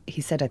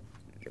he said it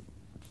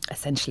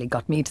essentially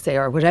got me to say,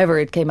 or whatever,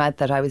 it came out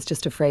that I was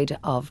just afraid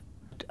of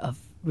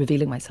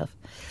revealing myself.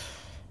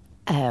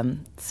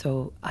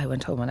 So I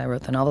went home and I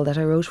wrote the novel that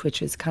I wrote,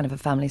 which is kind of a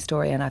family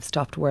story, and I've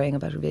stopped worrying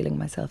about revealing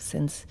myself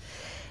since.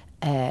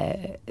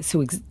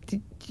 So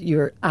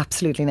you're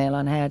absolutely nail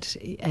on head.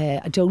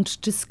 I don't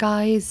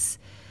disguise.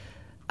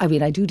 I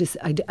mean, I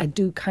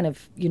do kind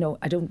of, you know,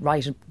 I don't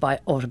write a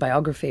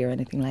autobiography or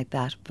anything like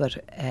that, but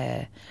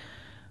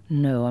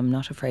no, I'm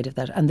not afraid of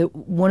that. And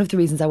one of the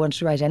reasons I wanted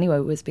to write anyway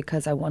was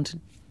because I wanted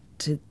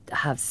to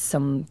have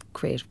some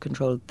creative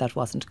control that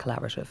wasn't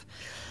collaborative.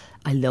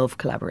 I love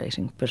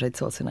collaborating, but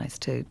it's also nice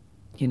to,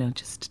 you know,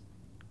 just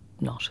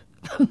not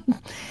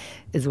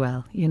as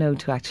well, you know,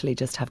 to actually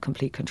just have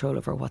complete control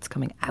over what's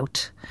coming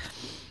out.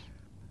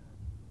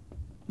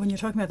 When you're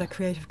talking about that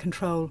creative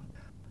control,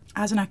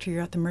 as an actor,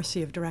 you're at the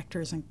mercy of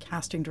directors and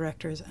casting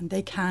directors, and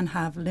they can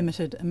have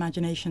limited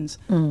imaginations,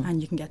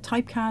 and you can get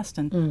typecast,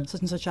 and such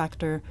and such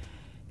actor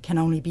can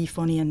only be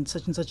funny, and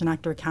such an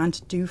actor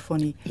can't do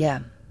funny.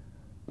 Yeah.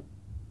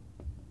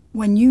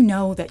 When you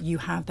know that you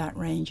have that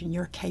range and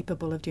you're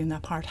capable of doing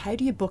that part, how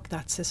do you book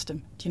that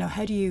system? Do you know,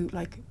 how do you,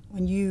 like,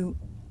 when you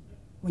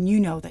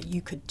know that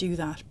you could do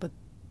that, but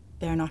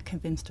they're not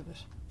convinced of it?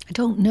 I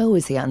don't know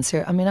is the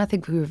answer. I mean, I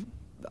think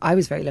I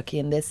was very lucky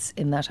in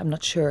that I'm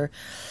not sure.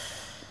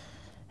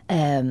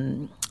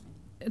 Graham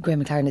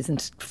McLaren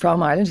isn't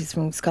from Ireland, he's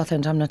from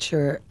Scotland. I'm not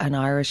sure an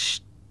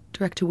Irish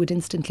director would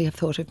instantly have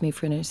thought of me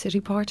for an inner city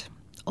part,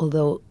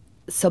 although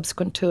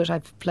subsequent to it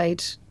I've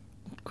played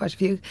quite a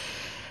few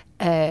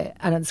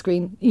and on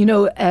screen, you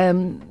know,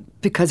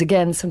 because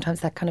again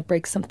sometimes that kind of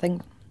breaks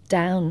something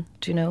down,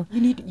 do you know?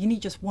 You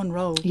need just one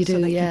role so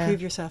that you can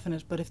prove yourself in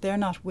it, but if they're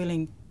not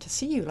willing to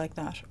see you like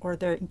that, or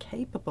they're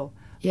incapable,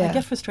 I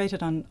get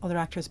frustrated on other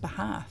actors'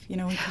 behalf, you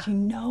know, because you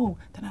know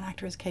that an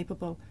actor is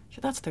capable.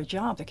 Sure, that's their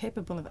job. They're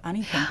capable of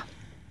anything.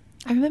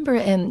 I remember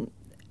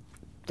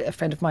a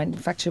friend of mine,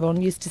 Frank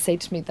Siobhan, used to say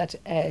to me that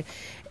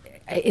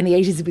in the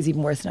 80s it was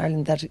even worse in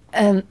Ireland, that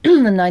in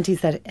the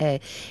 90s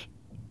that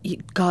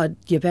God,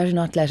 you better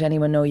not let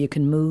anyone know you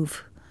can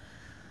move.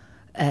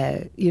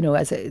 You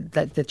know,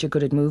 that you're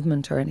good at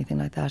movement or anything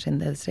like that. In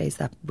those days,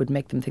 that would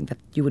make them think that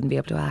you wouldn't be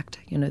able to act.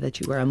 You know, that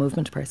you were a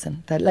movement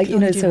person. That, like, you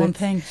know, do one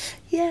thing.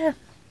 Yeah,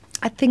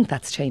 I think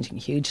that's changing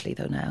hugely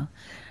though now.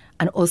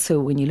 And also,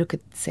 when you look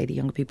at, say, the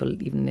younger people,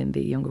 even in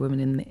the younger women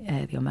in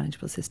the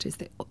Unmanageable Sisters,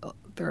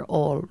 they're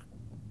all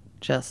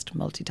just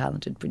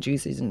multi-talented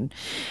producers and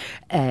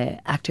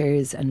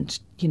actors and,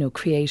 you know,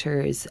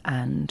 creators,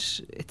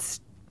 and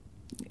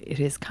it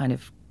is kind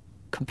of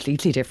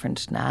completely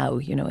different now,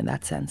 you know, in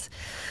that sense.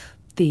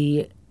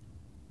 The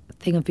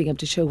thing of being able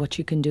to show what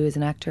you can do as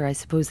an actor, I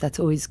suppose that's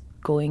always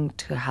going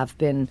to have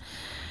been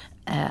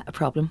a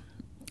problem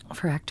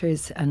for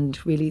actors, and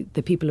really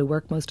the people who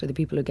work most are the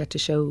people who get to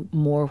show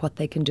more what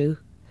they can do.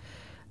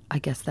 I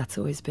guess that's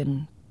always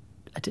been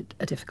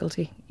a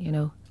difficulty, you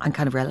know. I'm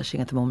kind of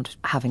relishing at the moment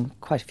having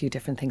quite a few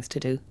different things to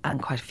do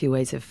and quite a few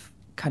ways of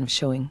kind of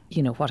showing,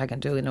 you know, what I can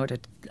do in order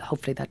to,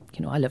 hopefully that,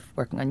 you know, I love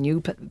working on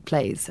new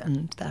plays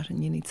and that,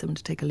 and you need someone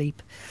to take a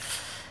leap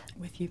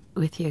with you.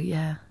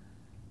 Yeah.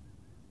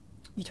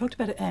 You talked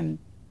about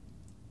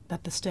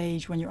that the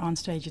stage, when you're on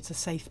stage, it's a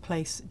safe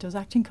place. Does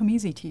acting come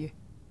easy to you?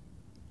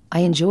 I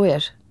enjoy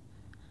it.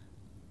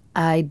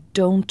 I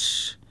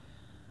don't...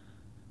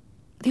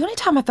 The only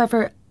time I've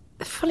ever...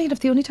 Funny enough,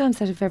 the only times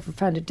that I've ever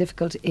found it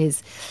difficult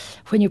is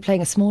when you're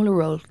playing a smaller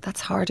role. That's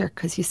harder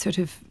because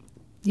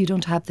you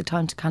don't have the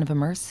time to kind of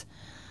immerse.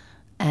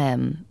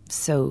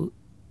 So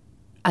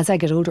as I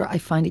get older, I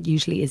find it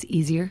usually is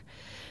easier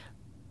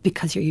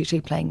because you're usually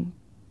playing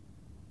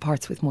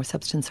parts with more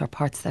substance or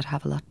parts that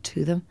have a lot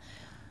to them.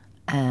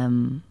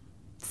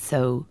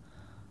 So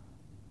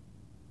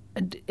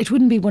it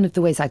wouldn't be one of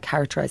the ways I'd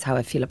characterise how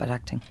I feel about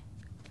acting,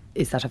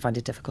 is that I find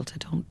it difficult. I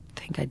don't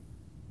think I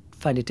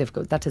find it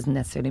difficult. That doesn't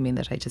necessarily mean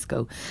that I just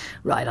go,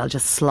 right, I'll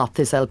just slop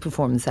this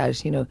performance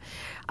out, you know.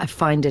 I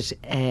find it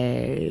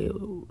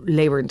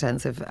labour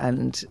intensive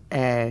and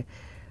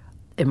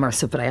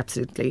immersive, but I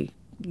absolutely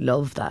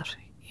love that,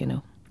 you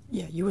know.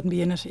 Yeah, you wouldn't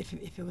be in it if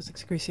it was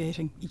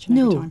excruciating each and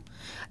every time.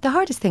 The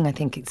hardest thing, I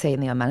think, say in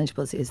The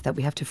Unmanageables, is that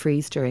we have to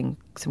freeze during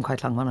some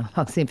quite long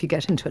monologues. If you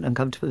get into an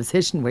uncomfortable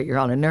position where you're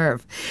on a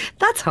nerve,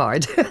 that's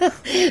hard.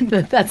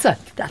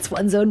 That's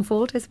one's own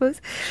fault, I suppose.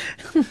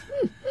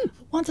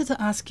 Wanted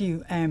to ask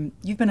you,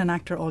 you've been an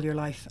actor all your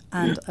life,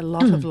 and a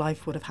lot of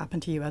life would have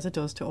happened to you, as it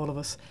does to all of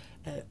us,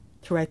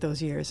 throughout those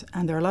years.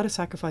 And there are a lot of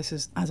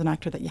sacrifices as an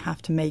actor that you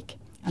have to make,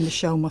 and the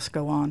show must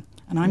go on.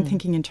 And I'm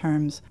thinking in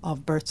terms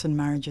of births and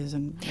marriages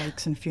and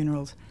wakes and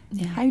funerals.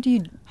 Yeah. How do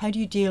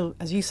you deal,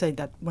 as you say,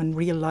 that when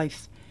real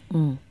life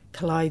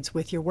collides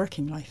with your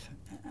working life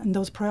and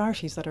those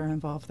priorities that are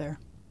involved there?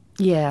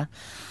 Yeah,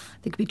 I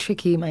think it'd be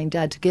tricky. My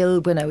dad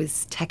Gil, when I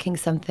was teching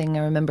something,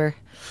 I remember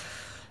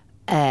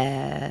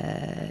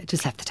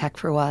just left the tech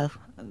for a while.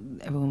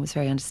 Everyone was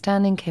very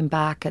understanding, came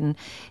back, and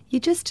you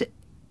just,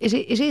 it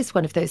is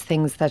one of those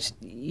things that,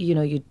 you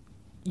know,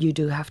 you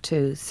do have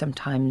to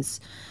sometimes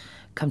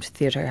come to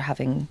theatre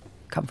having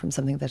come from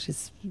something that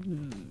is,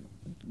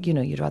 you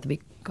know, you'd rather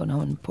be going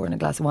home and pouring a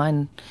glass of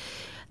wine.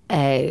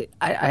 I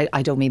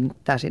don't mean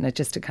that in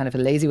just a kind of a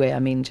lazy way. I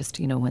mean just,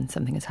 you know, when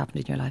something has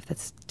happened in your life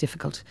that's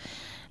difficult.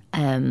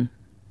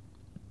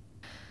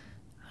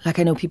 Like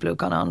I know people who have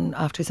gone on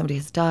after somebody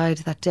has died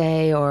that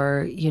day,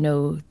 or, you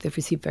know, they've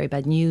received very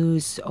bad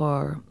news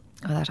or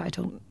that. I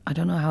don't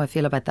know how I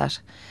feel about that.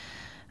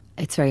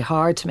 It's very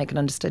hard to make an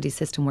understudy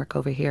system work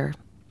over here.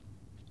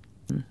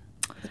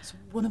 It's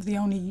one of the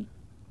only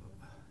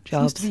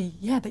jobs. Seems to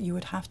be, that you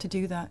would have to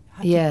do that.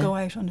 Have to go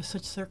out under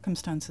such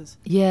circumstances.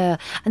 Yeah,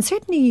 and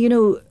certainly, you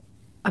know,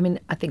 I mean,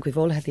 I think we've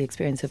all had the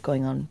experience of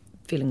going on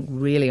feeling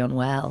really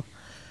unwell.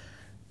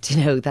 Do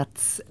you know,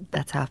 that's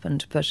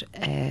happened, but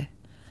I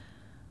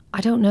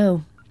don't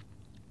know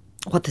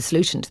what the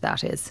solution to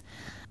that is.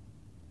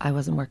 I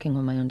wasn't working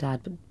when my own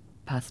dad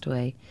passed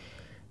away,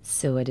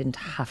 so I didn't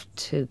have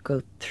to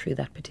go through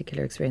that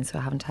particular experience, so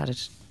I haven't had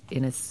it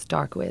in as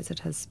stark a way as it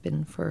has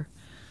been for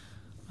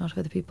a lot of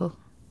other people.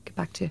 Get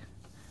back to.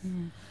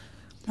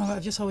 No,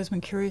 I've just always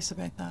been curious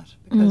about that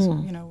because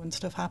you know, when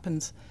stuff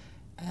happens,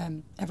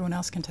 everyone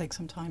else can take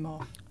some time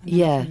off. And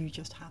if you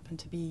just happen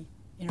to be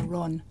in a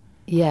run.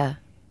 Yeah,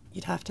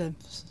 you'd have to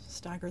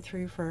stagger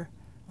through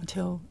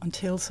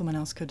until someone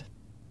else could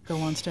go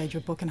on stage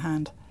with book in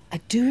hand. I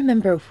do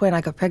remember when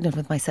I got pregnant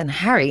with my son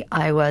Harry,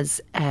 I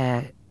was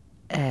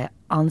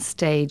on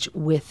stage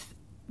with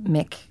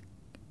Mick,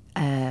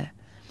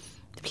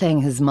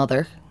 playing his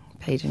mother,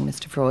 paging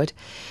Mr. Freud.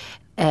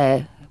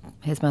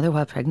 His mother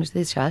while pregnant with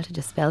his child, to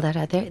just spell that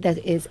out there. That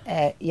is,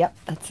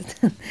 that's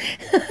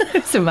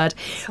it. So mad.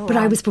 But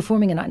I was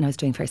performing a night and I was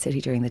doing Fair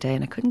City during the day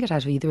and I couldn't get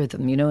out of either of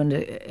them, you know, and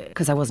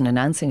because I wasn't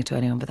announcing it to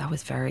anyone, but that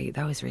was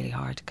really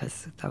hard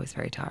because that was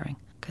very tiring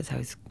because I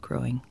was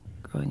growing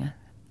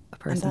a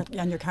person.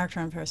 And your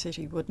character on Fair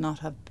City would not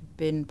have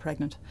been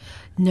pregnant?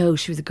 No,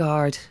 she was a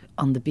guard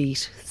on the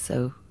beat,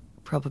 so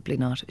probably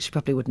not. She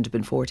probably wouldn't have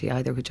been 40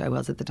 either, which I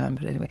was at the time,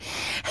 but anyway.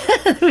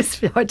 It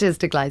was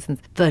artistic licence.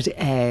 But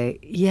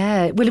well,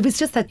 it was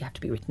just that you have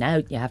to be written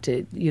out, you have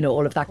to, you know,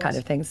 all of that kind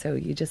of thing, so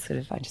you just sort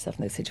of find yourself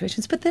in those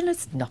situations. But then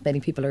not many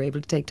people are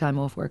able to take time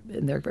off work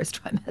in their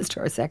first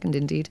trimester or second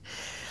indeed.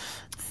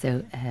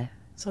 So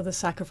the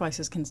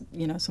sacrifices can,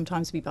 you know,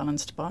 sometimes be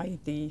balanced by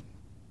the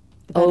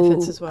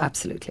benefits as well.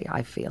 Absolutely,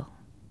 I feel.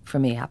 For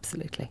me,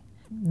 absolutely.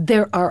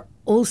 There are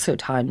also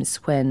times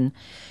when,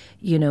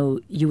 you know,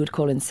 you would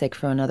call in sick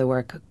for another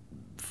work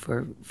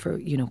for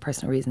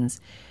personal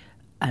reasons,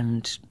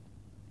 and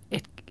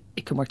it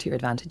can work to your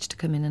advantage to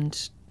come in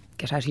and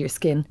get out of your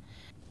skin.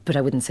 But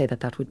I wouldn't say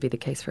that would be the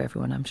case for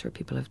everyone. I'm sure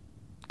people have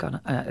gone.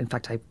 In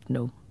fact, I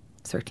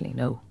certainly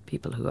know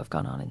people who have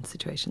gone on in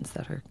situations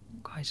that are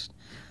quite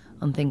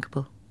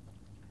unthinkable.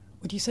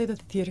 Would you say that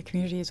the theatre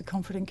community is a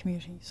comforting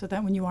community, so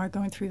that when you are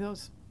going through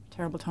those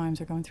terrible times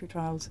or going through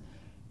trials,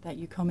 that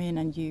you come in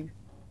and you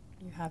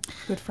have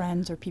good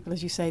friends or people,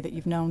 as you say, that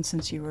you've known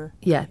since you were...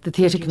 Yeah, the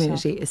theatre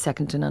community is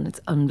second to none. It's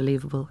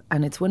unbelievable.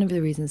 And it's one of the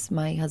reasons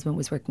my husband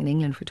was working in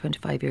England for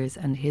 25 years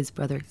and his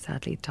brother,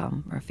 sadly,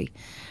 Tom Murphy,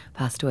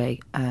 passed away.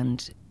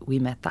 And we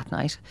met that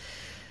night,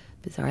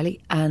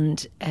 bizarrely.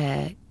 And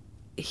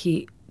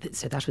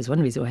so that was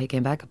one reason why he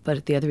came back.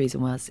 But the other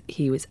reason was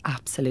he was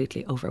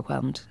absolutely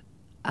overwhelmed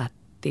at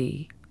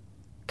the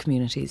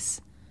community's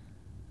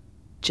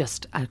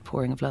just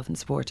outpouring of love and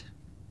support.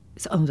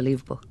 It's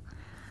unbelievable.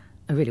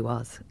 It really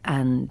was.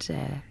 And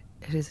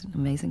it is an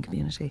amazing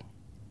community.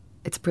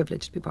 It's a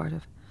privilege to be part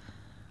of.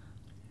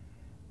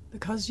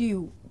 Because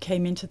you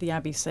came into the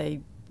Abbey, say,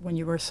 when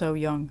you were so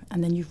young,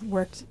 and then you've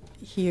worked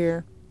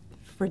here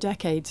for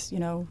decades,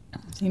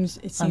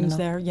 it seems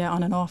there,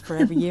 on and off for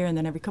every year and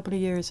then every couple of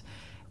years.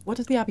 What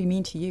does the Abbey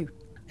mean to you?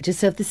 I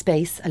just love the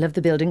space. I love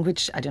the building,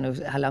 which I don't know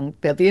how long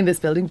they'll be in this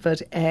building,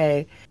 but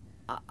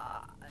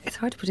it's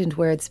hard to put into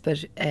words,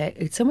 but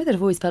it's somewhere that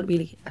I've always felt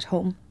really at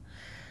home.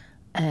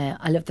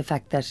 I love the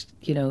fact that,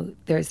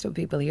 there are still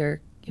people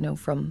here,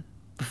 from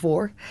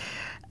before,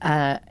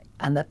 and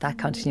that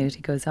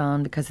continuity goes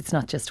on, because it's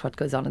not just what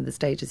goes on in the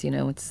stages,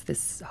 it's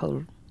this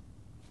whole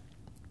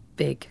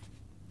big,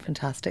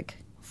 fantastic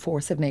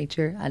force of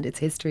nature, and its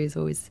history is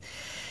always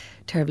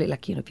terribly,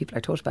 people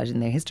are taught about it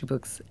in their history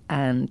books,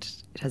 and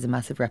it has a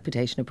massive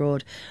reputation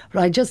abroad.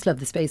 But I just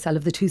love the space. I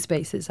love the two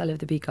spaces. I love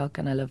the Peacock,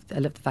 and I love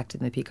the fact that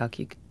in the Peacock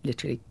you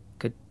literally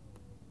could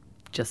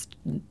just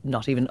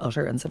not even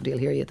utter and somebody will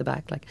hear you at the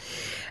back.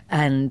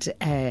 And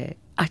I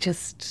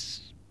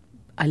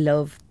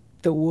love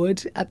the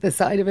wood at the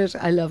side of it.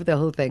 I love the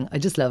whole thing. I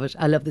just love it.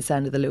 I love the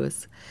sound of the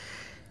Lewis.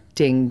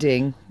 Ding,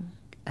 ding,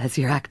 as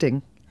you're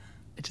acting.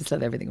 I just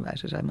love everything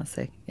about it, I must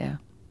say, yeah.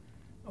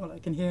 Well, I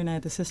can hear now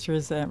the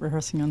sisters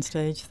rehearsing on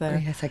stage there. Oh,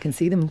 yes, I can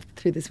see them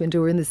through this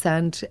window. We're in the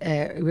sound,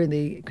 we're in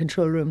the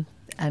control room,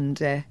 and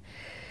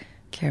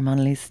Claire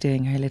Monelly's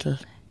doing her little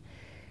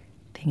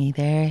thingy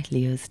there.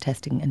 Leo's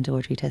testing and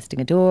Audrey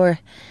testing a door,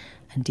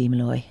 and Dee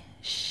Malloy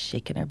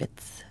shaking her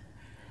bits.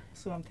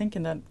 So I'm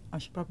thinking that I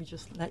should probably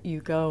just let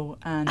you go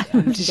and get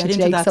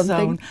into that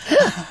zone.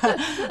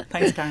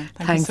 Thanks, Karen.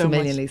 Thanks you so a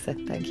million, much. Lisa.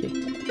 Thank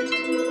you.